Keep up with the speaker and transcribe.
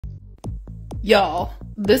Y'all,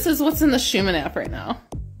 this is what's in the Schumann app right now.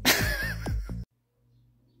 So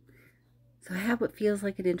I have what feels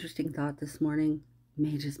like an interesting thought this morning.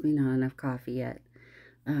 May just be not enough coffee yet.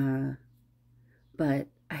 But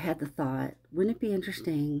I had the thought, wouldn't it be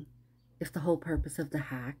interesting if the whole purpose of the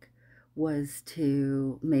hack was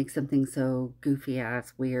to make something so goofy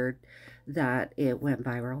ass weird that it went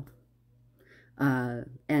viral?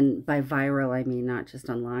 And by viral, I mean not just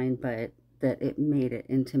online, but that it made it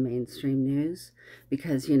into mainstream news,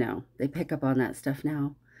 because, you know, they pick up on that stuff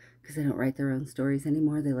now because they don't write their own stories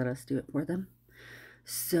anymore. They let us do it for them.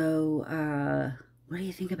 So, what do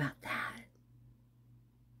you think about that?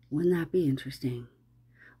 Wouldn't that be interesting?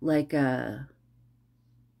 Like a,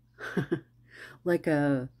 like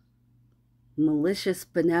a malicious,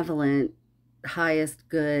 benevolent, highest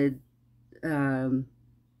good,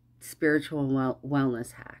 spiritual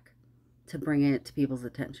wellness hack to bring it to people's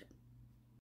attention.